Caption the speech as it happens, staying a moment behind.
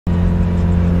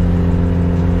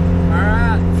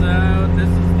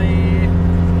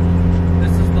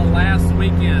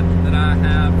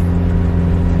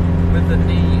the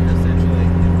knee, essentially.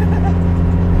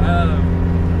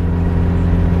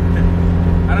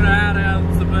 I don't know how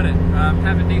else to put it. I'm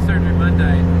having knee surgery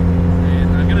Monday,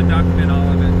 and I'm gonna document all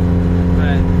of it.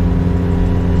 But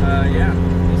yeah,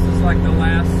 this is like the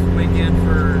last weekend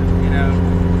for, you know,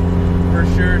 for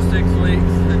sure 6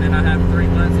 weeks, and then I have 3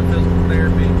 months of physical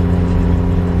therapy.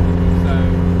 So,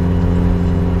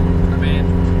 I mean,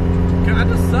 it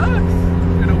kind of sucks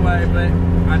in a way, but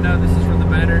I know this is for the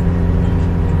better.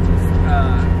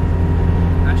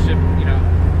 I should, you know,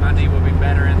 my knee will be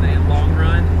better in the long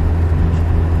run.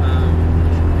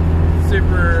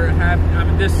 Super happy. I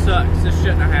mean, this sucks. This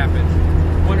shouldn't have happened.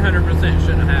 100%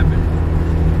 shouldn't have happened.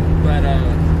 But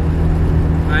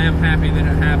I am happy that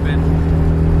it happened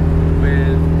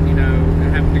with, you know,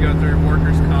 having to go through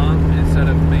workers' comp instead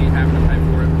of me having to pay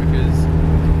for it, because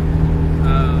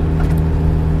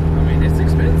I mean, it's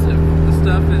expensive. This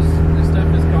stuff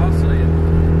is costly,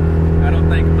 and I don't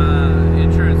think my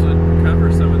insurance would cover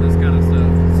some of this kind of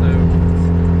stuff. So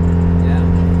yeah,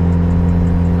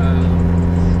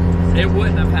 it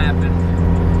wouldn't have happened.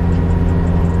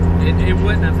 It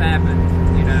wouldn't have happened,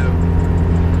 you know,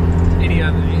 any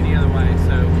other way.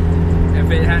 So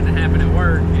if it hadn't happened at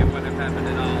work, it wouldn't have happened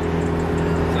at all.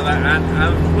 So I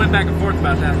went back and forth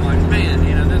about that. I'm like, man,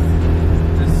 you know,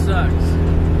 this sucks.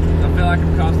 I feel like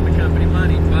I'm costing the company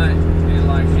money, but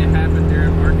it happened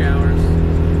during work hours,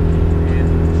 and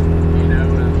you know,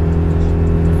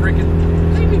 freaking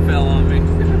TV fell on me.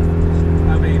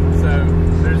 I mean, so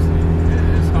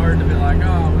it's hard to be like, oh,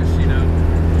 I wish, you know,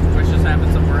 wish this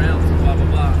happened somewhere else, and blah blah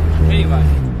blah. Anyway,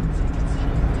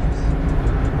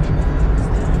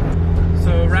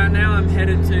 so right now I'm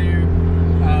headed to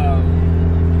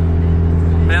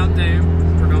Mount Doom.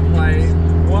 We're gonna play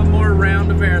one more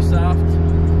round of Airsoft,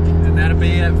 and that'll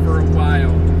be it for a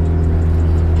while.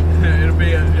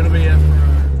 it'll be it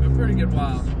for a pretty good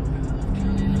while.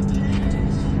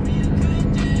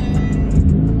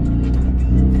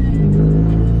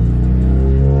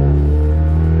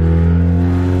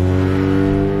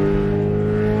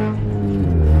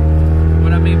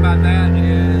 What I mean by that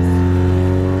is,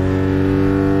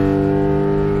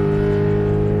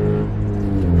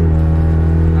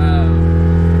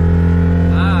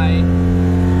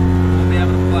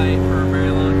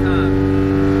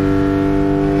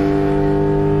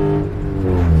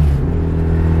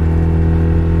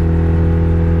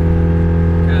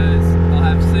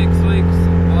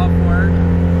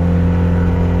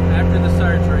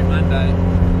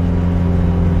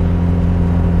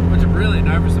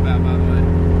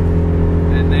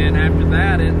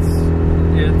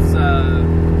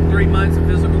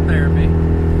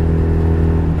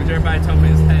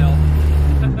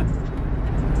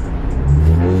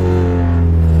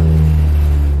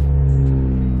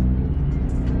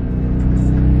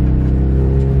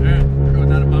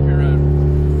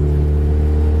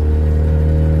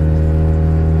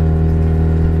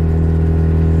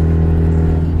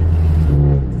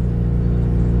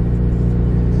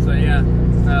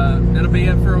 it'll be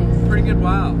it for a pretty good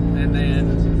while, and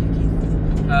then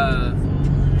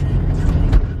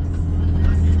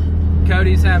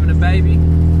Cody's having a baby.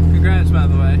 Congrats, by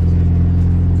the way.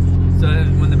 So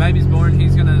when the baby's born,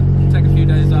 he's gonna take a few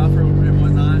days off and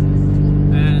whatnot.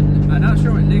 And I'm not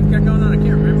sure what Nick's got going on. I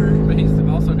can't remember, but he's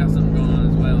also got something going on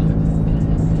as well.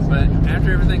 But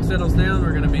after everything settles down,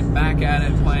 we're gonna be back at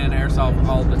it, playing Airsoft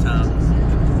all the time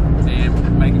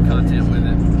and making content with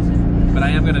it. But I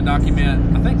am gonna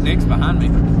document. I think Nick's behind me.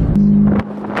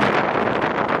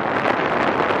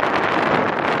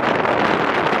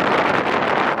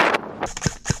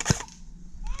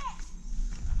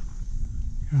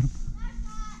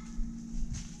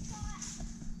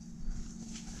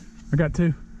 I got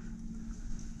two.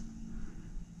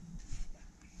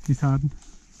 He's hiding.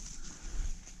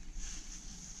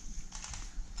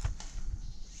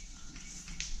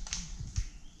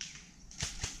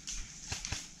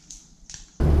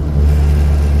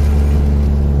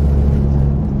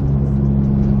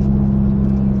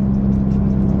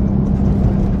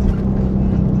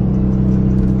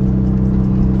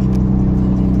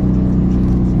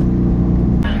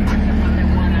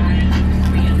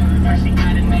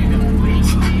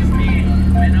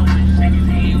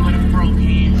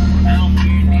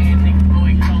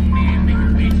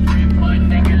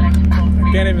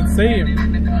 Can't even see him.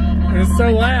 It's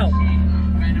so loud.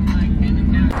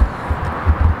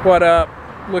 What up?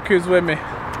 Look who's with me.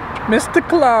 Mr.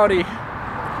 Cloudy.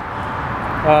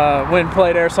 Went and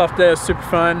played Airsoft today. It was super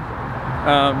fun.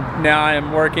 Now I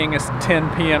am working. It's 10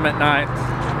 p.m. at night.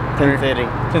 10:30.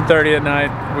 10:30 at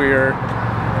night. We are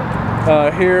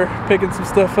here picking some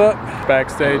stuff up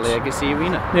backstage. Legacy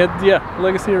Arena. Yeah,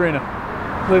 Legacy Arena.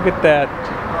 Look at that.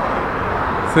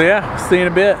 So yeah, see you in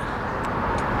a bit.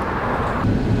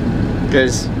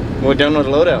 Because we're done with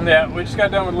loadout. Yeah, we just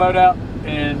got done with loadout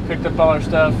and picked up all our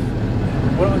stuff.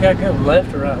 What do we got to go?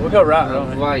 Left or right? We'll go right, don't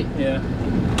we? Right. Yeah.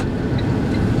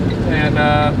 And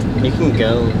you can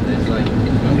go. There's like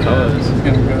no cars. It's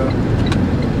gonna go.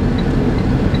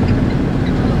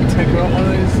 Take out one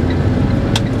of these things.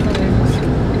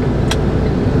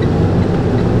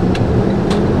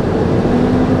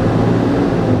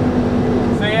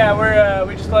 So yeah,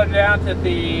 we just loaded out at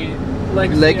the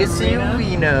Legacy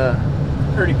Arena.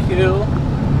 Pretty cool.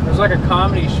 There's like a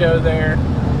comedy show there,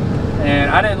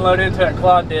 and I didn't load into it.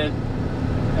 Claude did,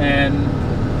 and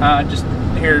just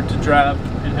here to drive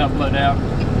and help load out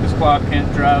because Claude can't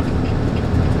drive.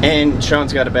 And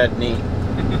Shawn's got a bad knee.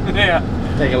 Yeah.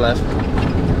 Take a left.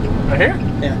 Right here?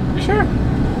 Yeah. You sure?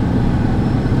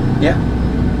 Yeah.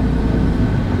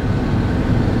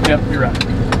 Yep, you're right.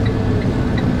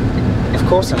 Of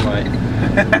course I'm right.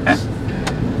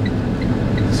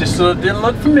 It's just it didn't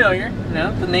look familiar. You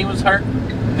know, the knee was hurt.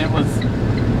 It was,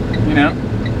 you know,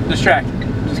 distracting.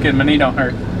 Just kidding, my knee don't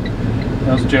hurt.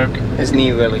 That was a joke. His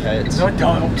knee really hurts. No, it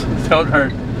don't. It don't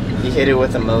hurt. He hit it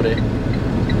with a motor.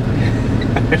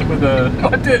 Hit it with a... No,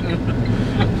 I didn't.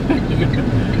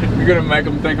 You're gonna make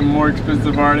them think I'm more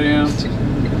expensive than I am.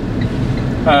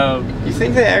 You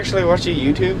think they actually watch your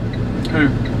YouTube? Who?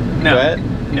 No. What?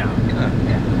 No.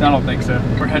 I don't think so.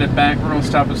 We're headed back. We're gonna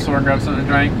stop at the store and grab something to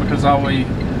drink because all we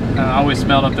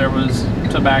smelled up there was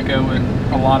tobacco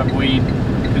and a lot of weed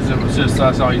because it was just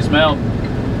that's all you smelled.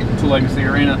 It's a Legacy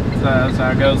Arena. So that's how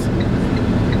it goes.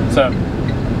 So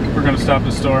we're gonna stop at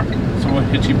the store. So we'll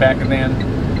hit you back then.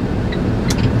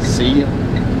 See ya.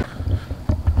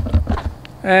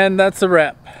 And that's a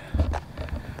wrap.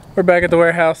 We're back at the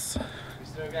warehouse. We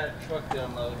still got a truck to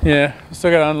unload. Yeah, we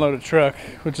still gotta unload a truck,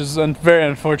 which is very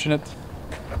unfortunate.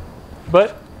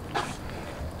 But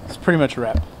it's pretty much a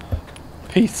wrap.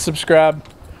 Peace, subscribe,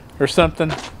 or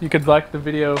something. You could like the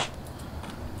video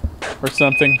or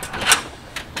something.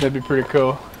 That'd be pretty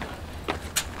cool.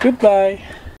 Goodbye.